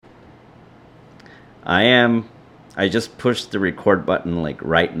I just pushed the record button like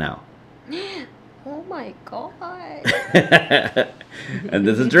right now. Oh my god. And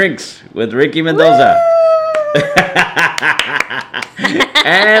this is Drinks with Ricky Mendoza.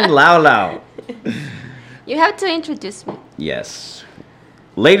 And Lau Lau. You have to introduce me. Yes.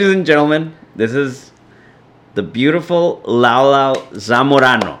 Ladies and gentlemen, this is the beautiful Lau Lau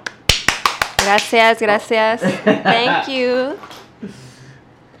Zamorano. Gracias. Thank you.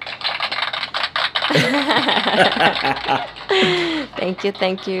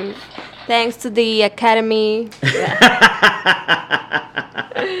 Thank you. Thanks to the Academy.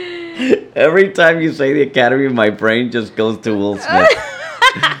 Every time you say the Academy, my brain just goes to Will Smith.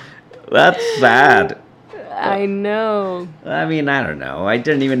 That's sad. I know. I mean, I don't know. I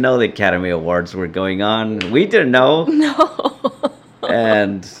didn't even know the Academy Awards were going on. We didn't know. No.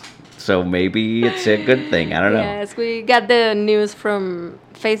 And so maybe it's a good thing. I don't know. Yes, we got the news from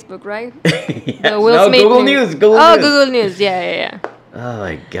Facebook, right? Yes. The Will Smith Google News. Google News. Google News. Yeah. Oh,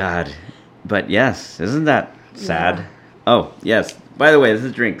 my God. But yes, isn't that sad? Yeah. Oh, yes. By the way, this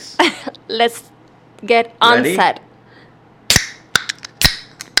is Drinks. Let's get on Ready? set.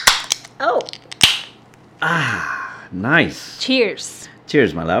 Oh. Ah, nice. Cheers.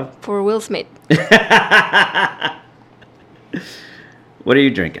 Cheers, my love. For Will Smith. What are you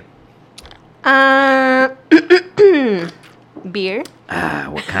drinking? Beer. Ah,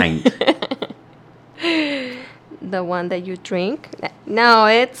 what kind? The one that you drink? No,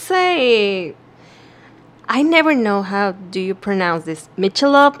 it's a... I never know how do you pronounce this.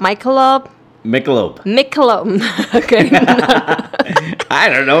 Michelob? Michelob. Okay. I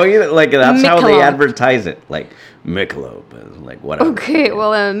don't know either. Like, that's Michelob. how they advertise it. Like, Michelob. Like, whatever. Okay,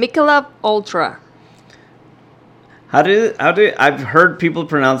 well, Michelob Ultra. How do I've heard people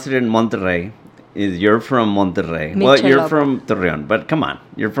pronounce it in Monterrey. You're from Monterrey. Michelob. Well, you're from Torreon, but come on.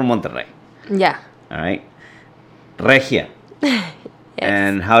 You're from Monterrey. Yeah. All right. Regia. Yes.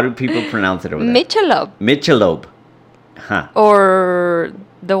 And how do people pronounce it over there? Michelob. Huh. Or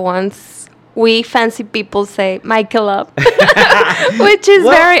the ones we fancy people say Michelob, which is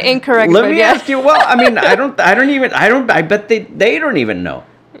very incorrect. Let me ask you. Well, I mean, I bet they don't even know.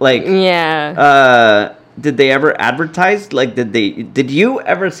 Like, yeah. Did they ever advertise? Like, did you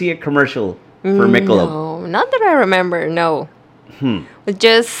ever see a commercial for Michelob? No, not that I remember. No.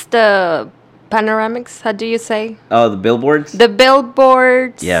 Just panoramics. How do you say? Oh, the billboards. The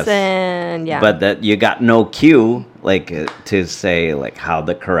billboards. Yes. And yeah. But that you got no cue, like to say like how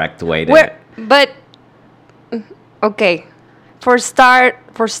the correct way to. But okay, for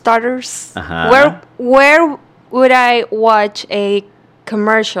starters, where would I watch a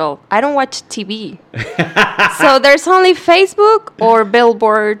commercial? I don't watch TV. So there's only Facebook or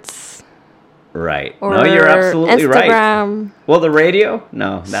billboards. Right. Or no, you're absolutely Instagram. right. Well, the radio?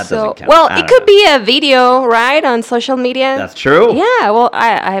 No, that doesn't count. Well, it could be a video, right, on social media. That's true. Yeah, well,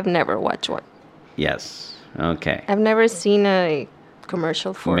 I have never watched one. Yes. Okay. I've never seen a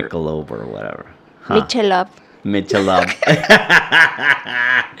commercial for Michelob or whatever. Michelob.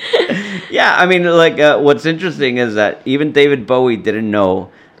 Yeah, I mean, like, what's interesting is that even David Bowie didn't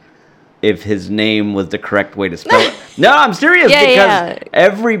know if his name was the correct way to spell it. No, I'm serious, because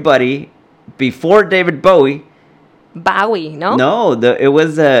everybody before David Bowie. Bowie, no? No, it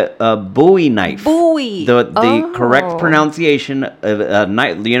was a Bowie knife. Bowie. The correct pronunciation of a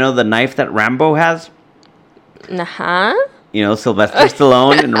knife. You know the knife that Rambo has? Uh-huh. You know, Sylvester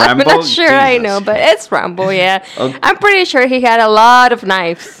Stallone and Rambo? I'm not sure I know, but it's Rambo, yeah. Okay. I'm pretty sure he had a lot of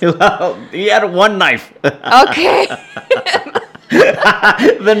knives. Well, he had one knife. Okay.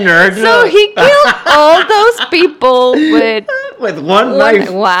 The nerd. So he killed all those people with one knife.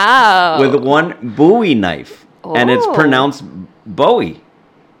 Wow. With one Bowie knife. Oh. And it's pronounced Bowie.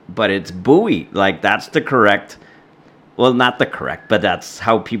 But it's Bowie. Like, that's the correct... Well, not the correct, but that's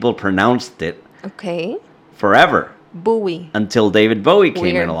how people pronounced it. Okay. Forever. Bowie. Until David Bowie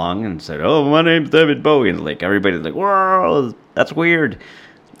came in along and said, "Oh, my name's David Bowie." And like everybody's like, "Whoa, that's weird."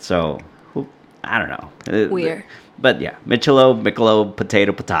 So, I don't know. Weird. But yeah, Michelob,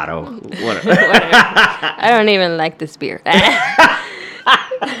 potato. Whatever. I don't even like this beer.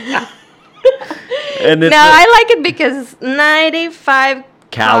 And no, I like it because 95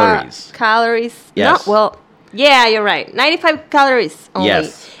 calories. Calories. Yes. No, well, yeah, you're right. 95 calories only.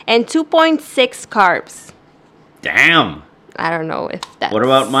 Yes. And 2.6 carbs. Damn. I don't know if that's... What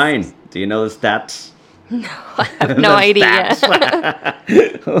about mine? Do you know the stats? No, I have no idea.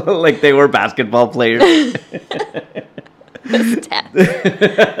 Like they were basketball players. The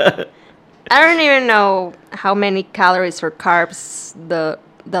stats. I don't even know how many calories or carbs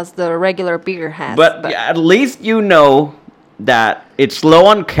does the regular beer have. But at least you know that it's low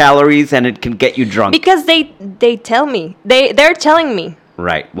on calories and it can get you drunk. Because they tell me. They're telling me.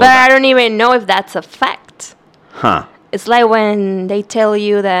 Right. Well, but I don't even know if that's a fact. Huh. It's like when they tell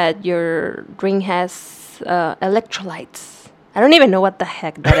you that your drink has electrolytes. I don't even know what the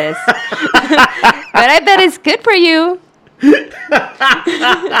heck that is. But I bet it's good for you.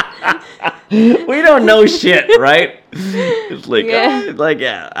 We don't know shit, right? It's like,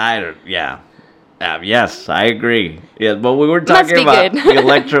 yes, I agree. Yeah, but we were talking about the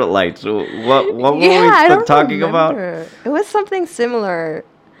electrolytes. What were we talking about? It was something similar.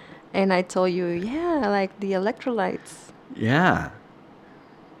 And I told you, like the electrolytes. Yeah.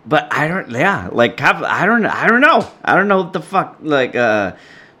 But I don't know. I don't know what the fuck, like,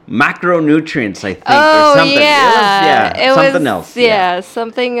 macronutrients, I think, or something. It was something else. Yeah,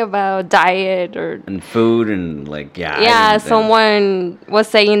 something about diet and food and someone was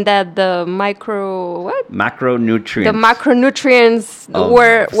saying that the macronutrients. The macronutrients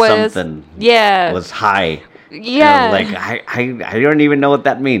was high. Yeah. I don't even know what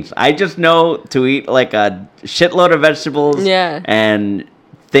that means. I just know to eat like a shitload of vegetables and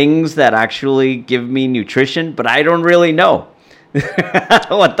things that actually give me nutrition, but I don't really know.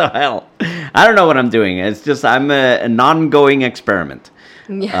 What the hell? I don't know what I'm doing. It's just I'm an ongoing experiment.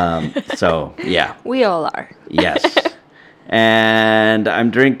 Yeah. We all are. Yes. And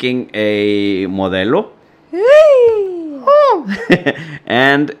I'm drinking a Modelo.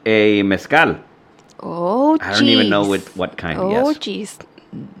 And a mezcal. Oh, jeez. I don't even know what kind. Oh, jeez.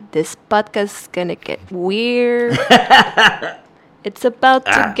 This podcast is gonna get weird. It's about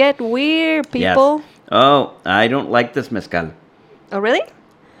to get weird, people. Yes. Oh, I don't like this mezcal. Oh, really?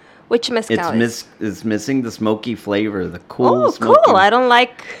 Which mezcal It's missing the smoky flavor, the cool smoky. Cool. I don't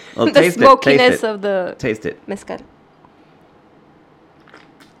like the smokiness of the mezcal.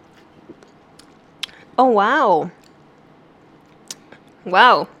 Oh, wow.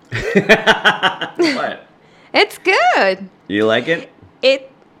 Wow. What? It's good. You like it?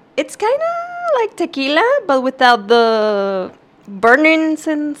 It's kind of like tequila, but without the burning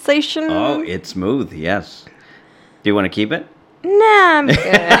sensation. Oh, it's smooth, yes. Do you want to keep it? Nah, I'm good.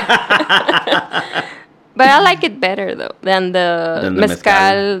 But I like it better, though, than the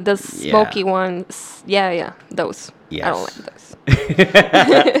mezcal, the smoky ones. Yeah, those. Yes. I don't like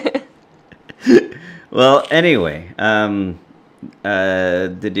those. Well, anyway,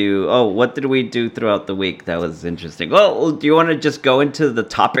 what did we do throughout the week that was interesting? Well, do you want to just go into the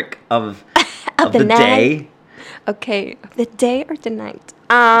topic of the day? Okay, the day or the night?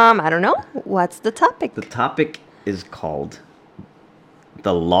 I don't know. What's the topic? The topic is called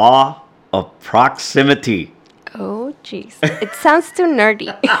the law of proximity. Oh, jeez. It sounds too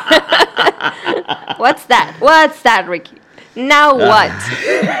nerdy. What's that, Ricky? Now what?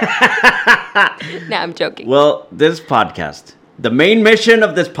 No, I'm joking. Well, this podcast, the main mission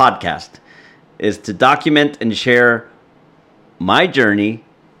of this podcast is to document and share my journey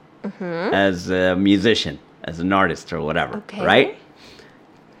as a musician, as an artist or whatever, right?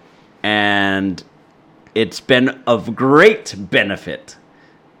 And it's been of great benefit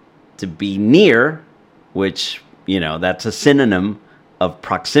to be near, which, that's a synonym of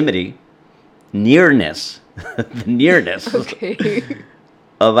proximity, nearness. The nearness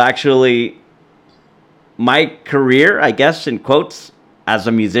of actually my career, I guess, in quotes, as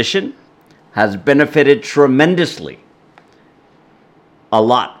a musician, has benefited tremendously a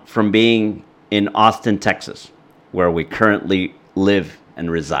lot from being in Austin, Texas, where we currently live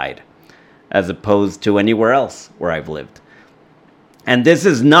and reside, as opposed to anywhere else where I've lived. And this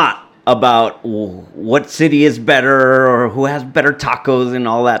is not about what city is better or who has better tacos and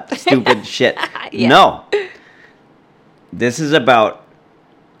all that stupid shit. Yeah. No. This is about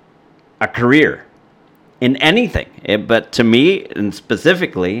a career in anything. But to me, and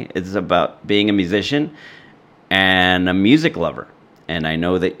specifically, it's about being a musician and a music lover. And I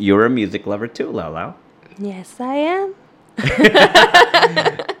know that you're a music lover too, Lau. Yes, I am.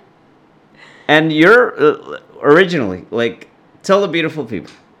 And you're originally, tell the beautiful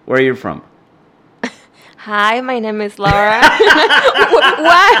people where you're from. Hi, my name is Laura.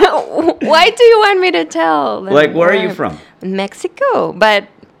 Why do you want me to tell them? Where are you from? Mexico, but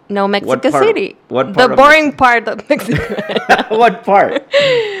no Mexico City. What part? The boring part of Mexico. What part?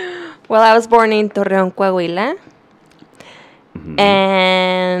 Well, I was born in Torreón, Coahuila. Mm-hmm.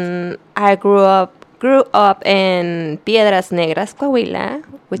 And I grew up in Piedras Negras, Coahuila,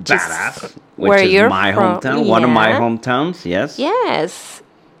 which is where you're my from. Hometown, one of my hometowns, yes. Yes.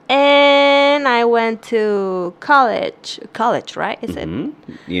 And I went to college, right? Is it?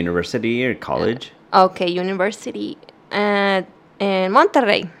 University or college? Okay, university in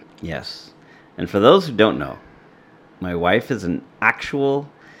Monterrey. Yes. And for those who don't know, My wife has a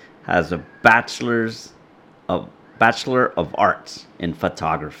Bachelor of Arts in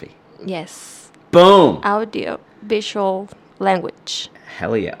photography. Yes. Boom. Audio, visual, language.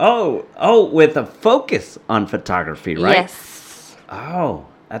 Hell yeah. Oh, with a focus on photography, right? Yes. Oh,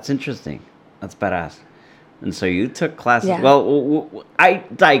 that's interesting. That's badass. And so you took classes. Yeah. Well, I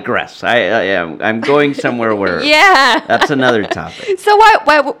digress. I'm going somewhere where Yeah. that's another topic. So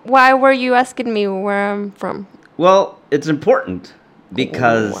why were you asking me where I'm from? Well, it's important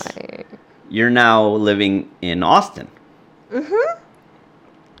because you're now living in Austin. Mm-hmm.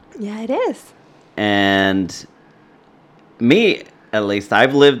 Yeah, it is. And me, at least,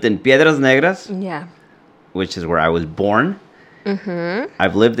 I've lived in Piedras Negras. Yeah. Which is where I was born. Mm-hmm.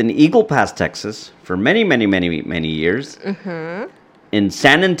 I've lived in Eagle Pass, Texas for many, many, many, many years. Mm-hmm. In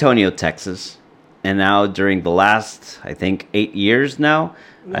San Antonio, Texas. And now during the last, I think, 8 years now,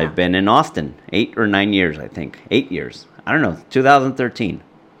 I've been in Austin. 8 or 9 years, I think. 8 years. I don't know. 2013.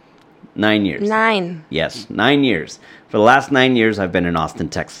 9 years. 9. Yes, 9 years. For the last 9 years, I've been in Austin,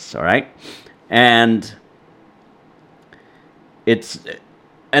 Texas, all right? And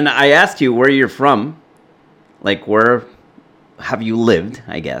I asked you where you're from. Like, where have you lived,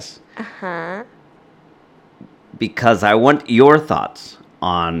 I guess? Uh-huh. Because I want your thoughts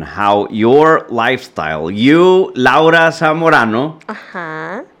on how your lifestyle, you, Laura Zamorano,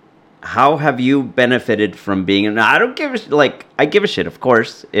 Uh-huh. how have you benefited from being... And I don't give I give a shit, of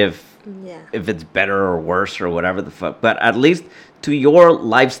course, if it's better or worse or whatever the fuck. But at least to your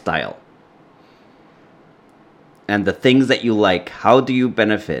lifestyle and the things that you like, how do you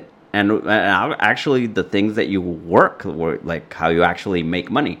benefit? And actually the things that you work, like how you actually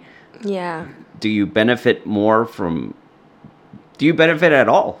make money. Yeah. Do you benefit at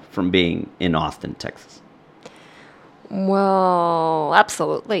all from being in Austin, Texas? Well,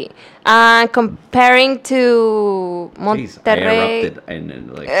 absolutely. Comparing to Monterrey. Jeez, I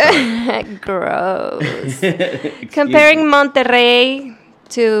interrupted. Gross. Comparing Monterrey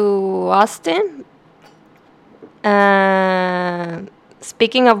to Austin.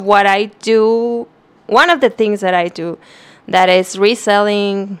 Speaking of what I do, one of the things that I do that is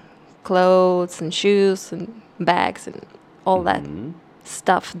reselling clothes and shoes and bags and all that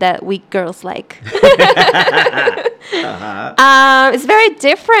stuff that we girls like. It's very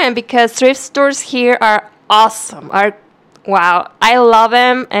different because thrift stores here are awesome. Wow, I love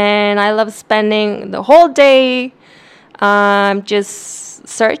them, and I love spending the whole day just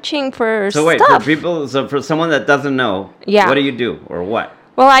searching for stuff. So wait, for someone that doesn't know, what do you do or what?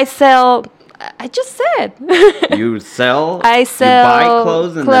 Well, I sell. I just said. You sell? I sell. You buy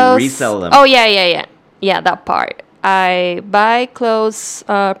clothes and then resell them. Oh, yeah. Yeah, that part. I buy clothes,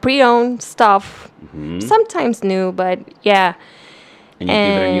 pre-owned stuff, sometimes new, but yeah. And you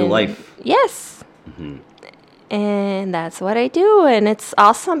give it a new life. Yes. Mm-hmm. And that's what I do, and it's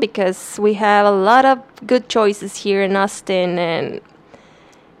awesome because we have a lot of good choices here in Austin,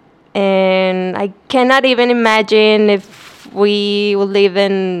 and I cannot even imagine if we will live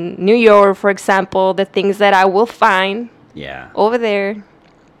in New York, for example, the things that I will find over there.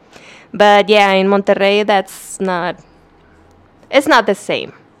 But yeah, in Monterrey, it's not the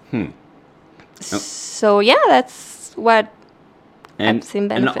same. So yeah, that's what I've seen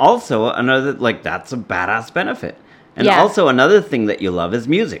benefit. And also another, that's a badass benefit. And also another thing that you love is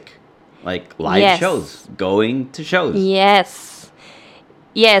music, like live shows, going to shows.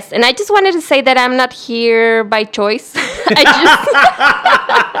 Yes, and I just wanted to say that I'm not here by choice.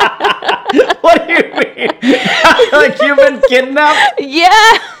 What do you mean? Like you've been kidnapped?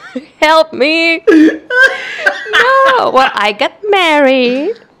 Yeah, help me. No, well, I got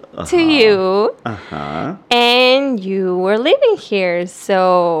married to you, and you were living here,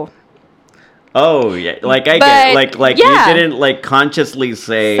 so... Oh, yeah. You didn't consciously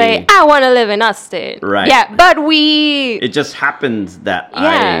say I want to live in Austin. Right. Yeah, but it just happened that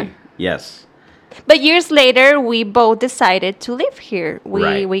yes. But years later, we both decided to live here.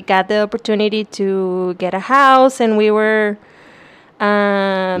 We got the opportunity to get a house, and we were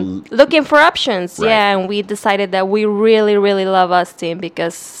looking for options. Right. Yeah, and we decided that we really, really love Austin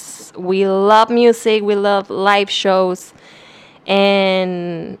because we love music, we love live shows,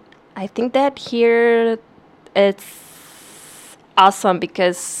 and I think that here it's awesome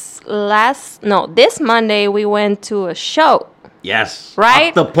because this Monday we went to a show. Yes.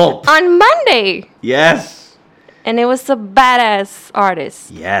 Right? Octopulp. On Monday. Yes. And it was a badass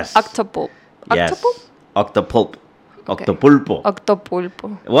artist. Yes. Octopulp. Yes. Octopulp. Okay.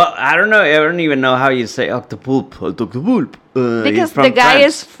 Octopulpo. Well, I don't know. I don't even know how you say octopulp. Because the guy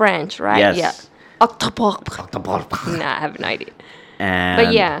is French, right? Yes. Yeah. Octopulp. Nah, I have no idea.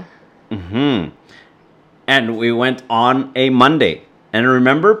 But yeah. Mm-hmm. And we went on a Monday. And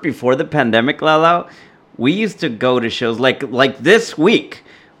remember, before the pandemic, Lala, we used to go to shows like this week.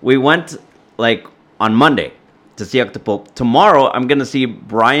 We went like on Monday to see Octopulp. Tomorrow, I'm going to see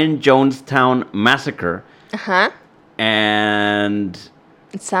Brian Jonestown Massacre. Uh-huh. And...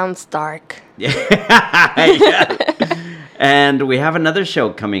 It sounds dark. Yeah. And we have another show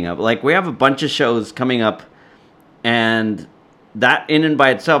coming up. Like, we have a bunch of shows coming up. And that in and by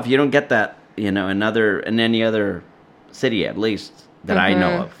itself, you don't get that, in any other city, at least, that I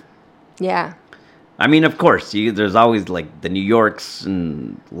know of. Yeah. I mean, of course, there's always, like, the New Yorks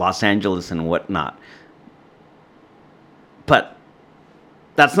and Los Angeles and whatnot. But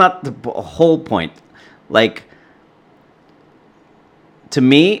that's not the whole point. Like, to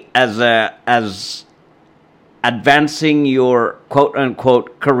me, as advancing your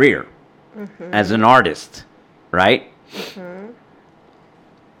quote-unquote career as an artist, right?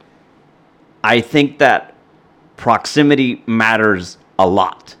 I think that proximity matters a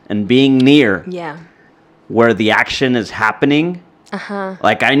lot. And being near where the action is happening.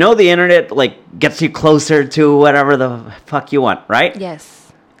 Like, I know the internet, like, gets you closer to whatever the fuck you want, right?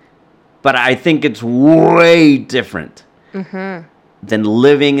 Yes. But I think it's way different than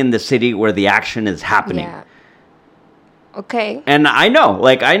living in the city where the action is happening. Yeah. Okay. And I know,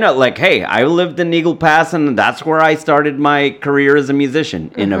 hey, I lived in Eagle Pass, and that's where I started my career as a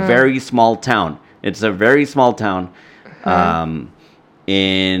musician, in a very small town. It's a very small town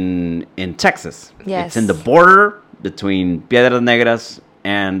in Texas. Yes. It's in the border between Piedras Negras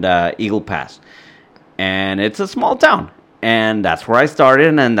and Eagle Pass. And it's a small town. And that's where I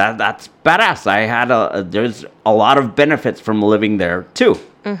started, and that's badass. I had there's a lot of benefits from living there, too.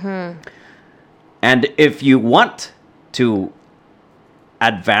 And if you want to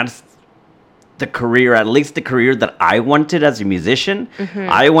advance the career, at least the career that I wanted as a musician.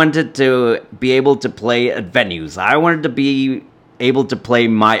 I wanted to be able to play at venues. I wanted to be able to play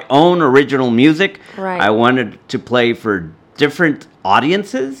my own original music. Right. I wanted to play for different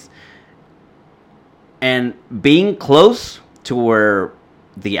audiences. And being close to where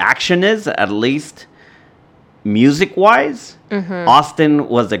the action is, at least music-wise, Austin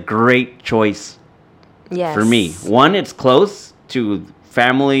was a great choice. Yes. For me. One, it's close to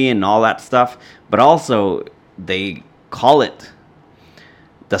family and all that stuff, but also they call it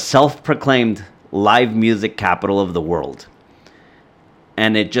the self-proclaimed live music capital of the world.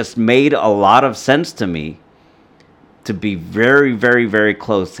 And it just made a lot of sense to me to be very, very, very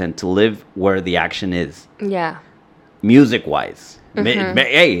close and to live where the action is. Yeah. Music-wise.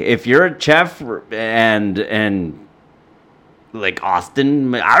 Hey, if you're a chef and like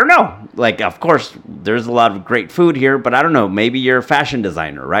Austin, I don't know. Like, of course, there's a lot of great food here, but I don't know. Maybe you're a fashion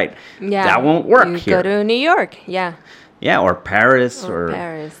designer, right? Yeah. That won't work here. Go to New York, yeah. Yeah, or Paris. Or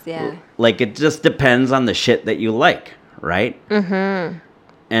Paris, yeah. Like, it just depends on the shit that you like, right?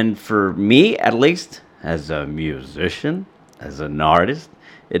 And for me, at least, as a musician, as an artist,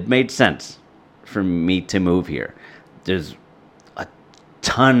 it made sense for me to move here. There's a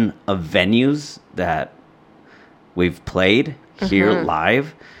ton of venues that we've played here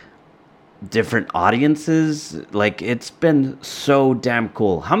live, different audiences. Like, it's been so damn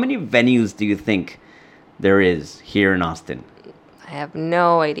cool. How many venues do you think there is here in Austin? I have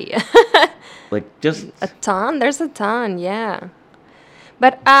no idea. Like, just a ton. There's a ton, yeah.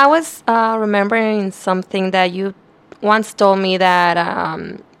 But I was remembering something that you once told me,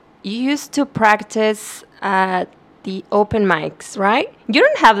 that you used to practice at the open mics, right? You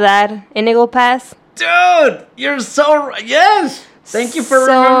don't have that in Eagle Pass. Dude, you're so... Yes! Thank you for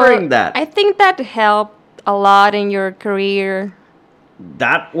remembering that. I think that helped a lot in your career.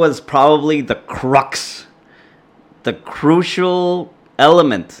 That was probably the crux, the crucial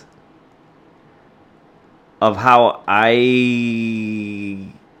element of how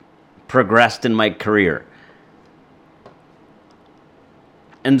I progressed in my career.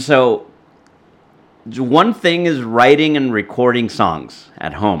 And so, one thing is writing and recording songs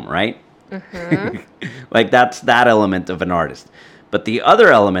at home, right? Like, that's that element of an artist. But the other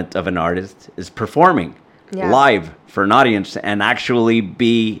element of an artist is performing live for an audience and actually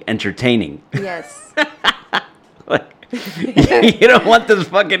be entertaining. Yes. Like, you don't want this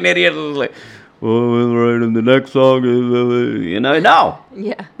fucking idiot who's like, well, right, and the next song is, no.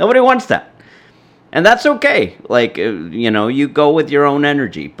 Yeah. Nobody wants that. And that's okay. Like, you go with your own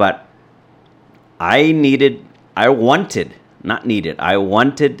energy. But I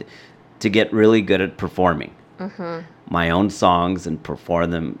wanted to get really good at performing my own songs and perform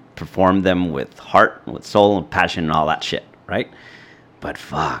them with heart, with soul and passion and all that shit, right? But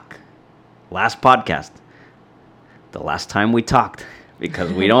fuck, last podcast, the last time we talked,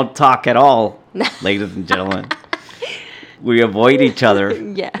 because we don't talk at all ladies and gentlemen. We avoid each other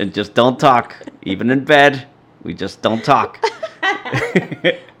and just don't talk. Even in bed, we just don't talk.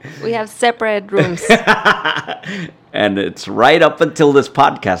 We have separate rooms. And it's right up until this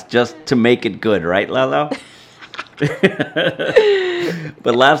podcast just to make it good, right, Lalo?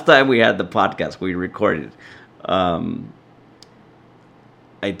 But last time we had the podcast, we recorded.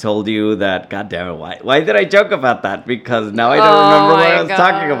 I told you that, God damn it, why did I joke about that? Because now I don't remember what I was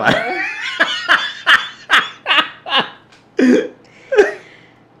talking about.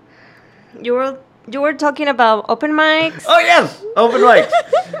 You were talking about open mics? Oh, yes, open mics.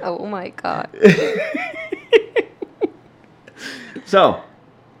 Oh, my God. So,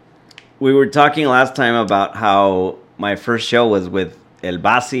 we were talking last time about how my first show was with El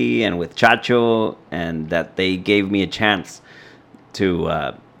Basi and with Chacho, and that they gave me a chance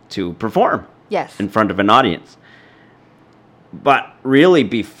to perform in front of an audience. But really,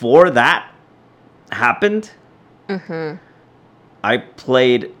 before that happened, I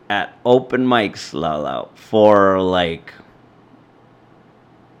played at open mics, Lala, for like...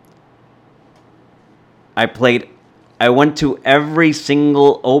 I went to every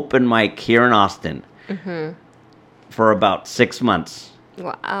single open mic here in Austin for about 6 months.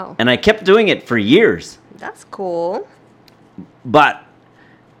 Wow. And I kept doing it for years. That's cool. But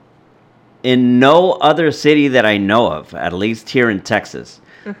in no other city that I know of, at least here in Texas,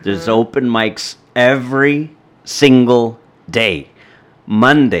 there's open mics every single day.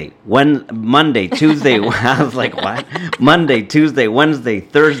 Monday, Tuesday, I was like, what? Monday, Tuesday, Wednesday,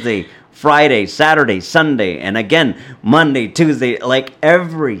 Thursday, Friday, Saturday, Sunday, and again, Monday, Tuesday, like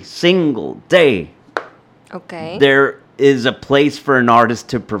every single day. Okay. There is a place for an artist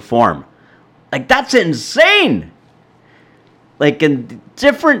to perform. Like, that's insane. Like, in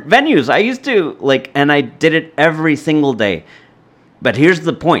different venues. I used to, like, and I did it every single day. But here's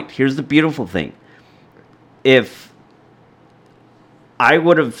the point. Here's the beautiful thing. If I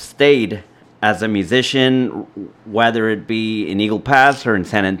would have stayed as a musician, whether it be in Eagle Pass or in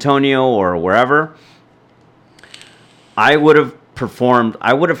San Antonio or wherever, I would have performed.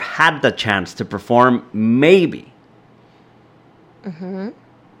 I would have had the chance to perform maybe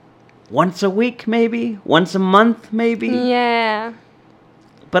once a week, maybe once a month, maybe. Yeah.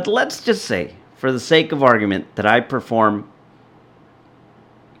 But let's just say, for the sake of argument, that I perform,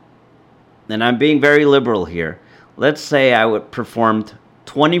 and I'm being very liberal here. Let's say I would performed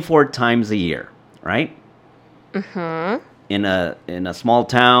 24 times a year, right? In a small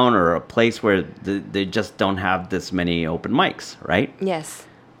town or a place where they just don't have this many open mics, right? Yes.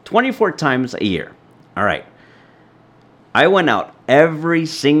 24 times a year. All right. I went out every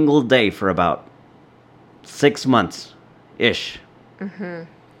single day for about 6 months-ish.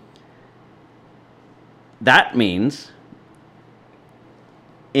 That means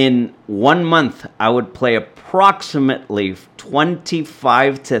in 1 month, I would play approximately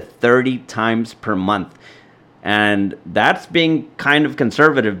 25 to 30 times per month. And that's being kind of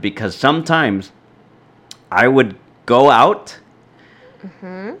conservative because sometimes I would go out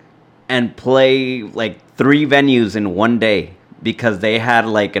and play like 3 venues in one day because they had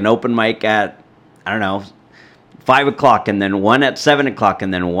like an open mic at, I don't know, 5 o'clock and then one at 7 o'clock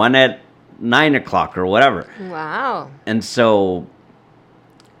and then one at 9 o'clock or whatever. Wow. And so...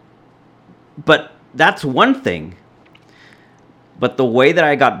 But that's one thing. But the way that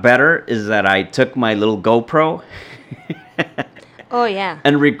I got better is that I took my little GoPro Oh, yeah.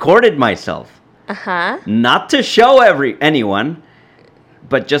 and recorded myself. Not to show anyone,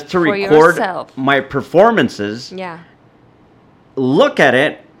 but just to record yourself. My performances. Yeah. Look at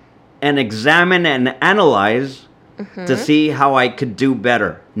it and examine and analyze to see how I could do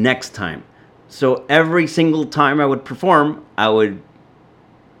better next time. So every single time I would perform, I would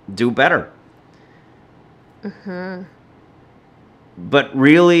do better. But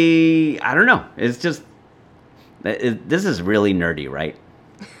really, I don't know. It's just, this is really nerdy, right?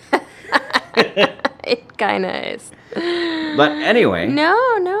 It kind of is. But anyway.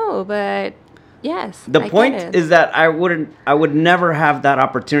 No, but yes. The point is that I would never have that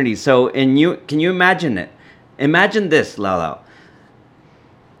opportunity. So, can you imagine it? Imagine this, Lalo.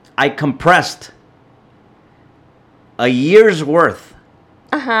 I compressed a year's worth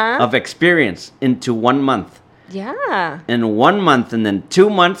of experience into 1 month. Yeah. And 1 month and then 2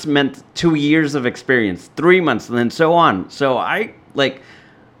 months meant 2 years of experience, 3 months, and then so on. So I like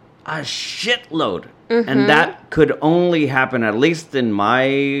a shitload. And that could only happen, at least in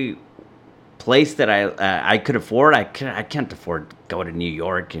my place that I could afford. I can't afford to go to New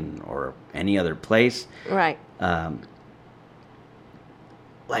York or any other place. Right.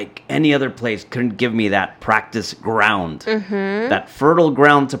 Like any other place couldn't give me that practice ground, that fertile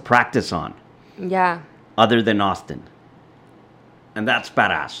ground to practice on. Yeah. Other than Austin. And that's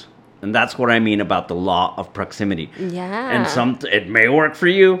badass. And that's what I mean about the law of proximity. Yeah. And it may work for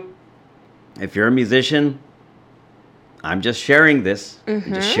you. If you're a musician, I'm just sharing this.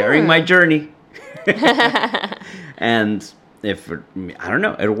 I'm just sharing my journey. And I don't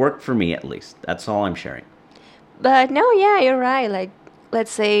know, it'll work for me at least. That's all I'm sharing. But no, yeah, you're right. Like,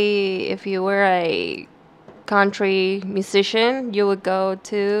 let's say if you were a country musician, you would go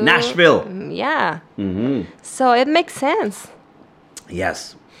to Nashville. Yeah. Mm-hmm. So it makes sense.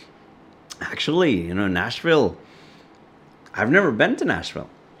 Yes. Actually, Nashville, I've never been to Nashville.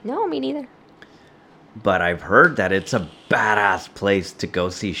 No, me neither. But I've heard that it's a badass place to go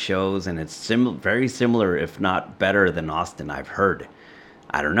see shows, and it's very similar, if not better than Austin, I've heard.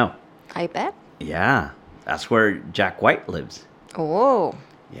 I don't know. I bet. Yeah. That's where Jack White lives. Oh.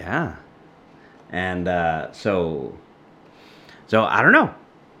 Yeah. And so I don't know.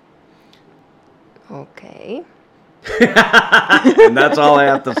 Okay. And that's all I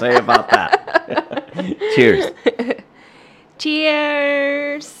have to say about that. Cheers.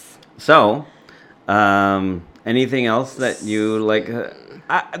 Cheers. So, anything else that you like?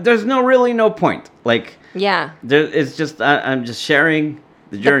 There's really no point. Like, yeah, it's just I'm just sharing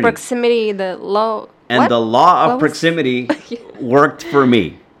the journey. The proximity, the law, and the law of proximity worked for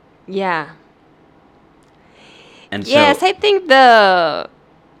me. Yeah. And yes, I think the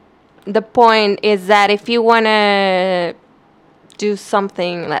point is that if you want to do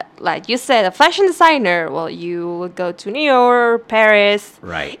something like you said, a fashion designer, well, you would go to New York, Paris.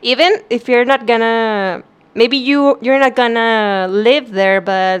 Right. Even if you're not gonna, maybe you're not gonna live there,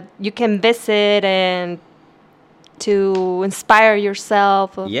 but you can visit and to inspire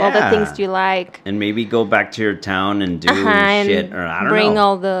yourself of all the things you like. And maybe go back to your town and do shit, or I don't know. Bring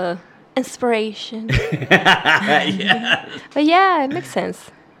all the inspiration. Yeah. But yeah, it makes sense.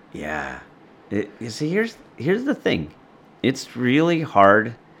 Yeah. You see, here's the thing. It's really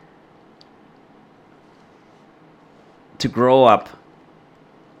hard to grow up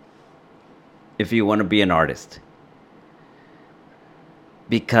if you want to be an artist.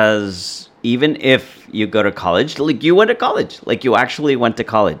 Because even if you go to college, like you went to college, like you actually went to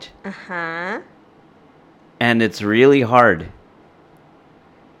college. Uh-huh. And it's really hard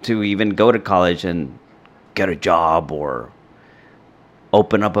to even go to college and get a job or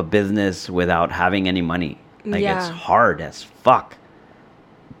open up a business without having any money. Like, it's hard as fuck.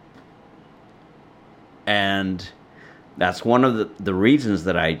 And that's one of the reasons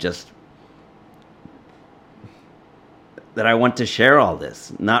that I want to share all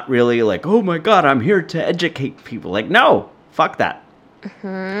this. Not really like, oh my God, I'm here to educate people. Like, no, fuck that.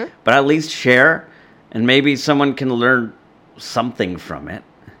 Mm-hmm. But at least share, and maybe someone can learn something from it.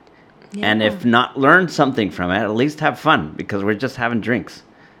 Yeah. And if not learn something from it, at least have fun, because we're just having drinks.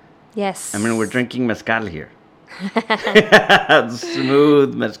 Yes. I mean, we're drinking mezcal here.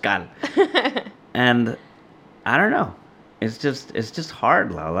 Smooth mezcal. And I don't know. It's just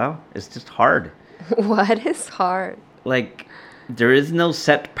hard, Lalo. It's just hard. What is hard? Like, there is no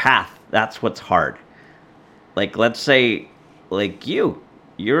set path. That's what's hard. Like, let's say, like you're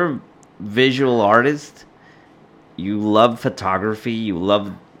a visual artist. You love photography. You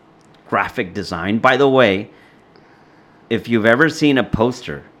love graphic design. By the way, if you've ever seen a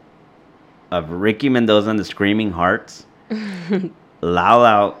poster of Ricky Mendoza and the Screaming Hearts,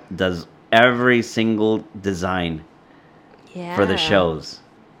 Lau does every single design for the shows.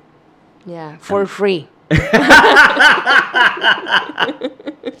 Yeah, for free.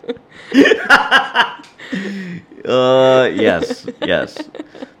 Yes.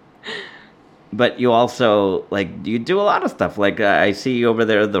 But you also, like, you do a lot of stuff. Like, I see over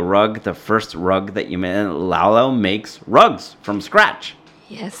there the first rug that you made. Lau makes rugs from scratch.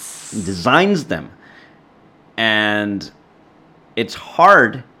 Yes. Designs them. And it's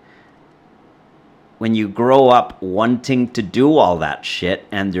hard when you grow up wanting to do all that shit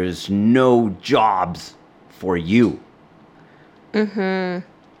and there's no jobs for you. Mm-hmm.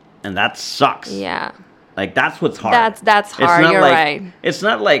 And that sucks. Yeah. Like, that's what's hard. That's hard, you're right. It's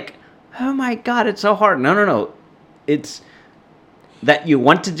not like, oh my God, it's so hard. No. It's that you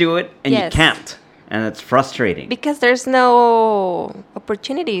want to do it and you can't. And it's frustrating. Because there's no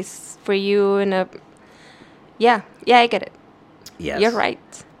opportunities for you in a... Yeah, I get it. Yes. You're right.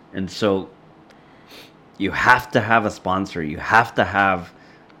 And so you have to have a sponsor. You have to have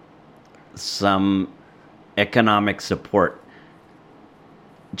some economic support.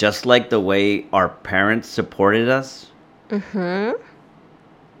 Just like the way our parents supported us to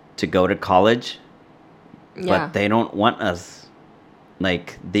go to college. Yeah. But they don't want us.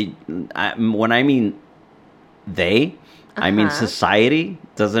 Like, when I mean they, I mean, society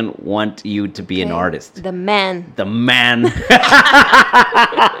doesn't want you to be an artist. The man. The man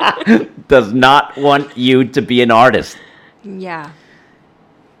does not want you to be an artist. Yeah.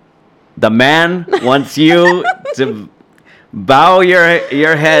 The man wants you to bow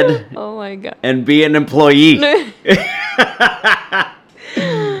your head. Oh my God. And be an employee.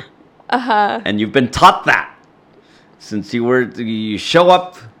 And you've been taught that since you show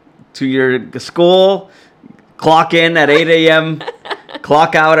up to your school, clock in at 8 a.m.,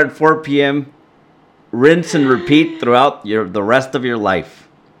 clock out at 4 p.m., rinse and repeat throughout the rest of your life.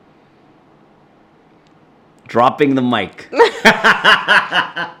 Dropping the mic.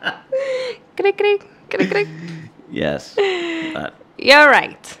 Crick, crick, crick, crick. Yes. You're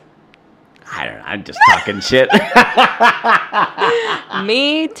right. I don't know. I'm just talking shit.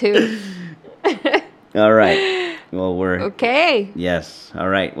 Me too. All right. Well, we're... Okay. Yes. All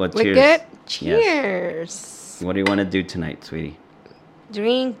right. Well, we're cheers. Good. Cheers. Yes. What do you want to do tonight, sweetie?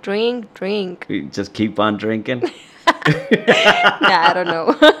 Drink, drink, drink. We just keep on drinking? I don't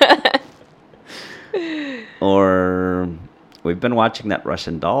know. Or we've been watching that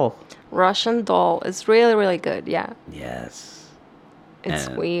Russian Doll. Russian Doll is really, really good. Yeah. Yes. It's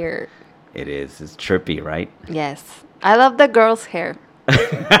weird. It is. It's trippy, right? Yes. I love the girl's hair.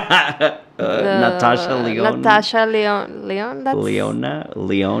 Natasha Lyonne. Natasha Lyonne. Leon? That's... Leon?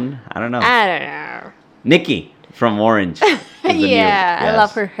 I don't know. I don't know. Nikki from Orange. Yeah, I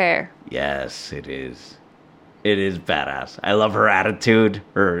love her hair. Yes, it is. It is badass. I love her attitude.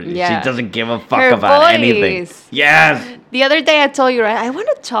 She doesn't give a fuck her about voice. anything. Yes. The other day I told you, right? I want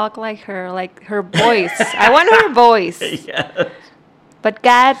to talk like her voice. I want her voice. Yes. But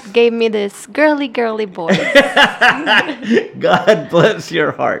God gave me this girly voice. God bless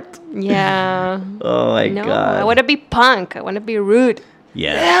your heart. Yeah. Oh my God. I want to be punk. I want to be rude.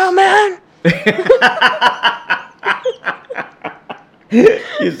 Yes. Yeah, man.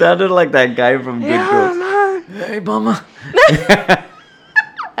 You sounded like that guy from Good Girls. Man. Hey, mama.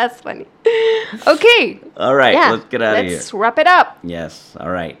 That's funny. Okay. All right. Let's get out of here. Let's wrap it up. Yes. All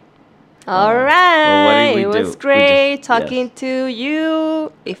right. All right. Well, what did we it do? was great talking to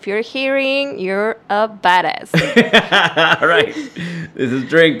you. If you're hearing, you're a badass. All right. This is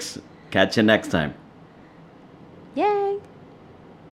Drinks. Catch you next time.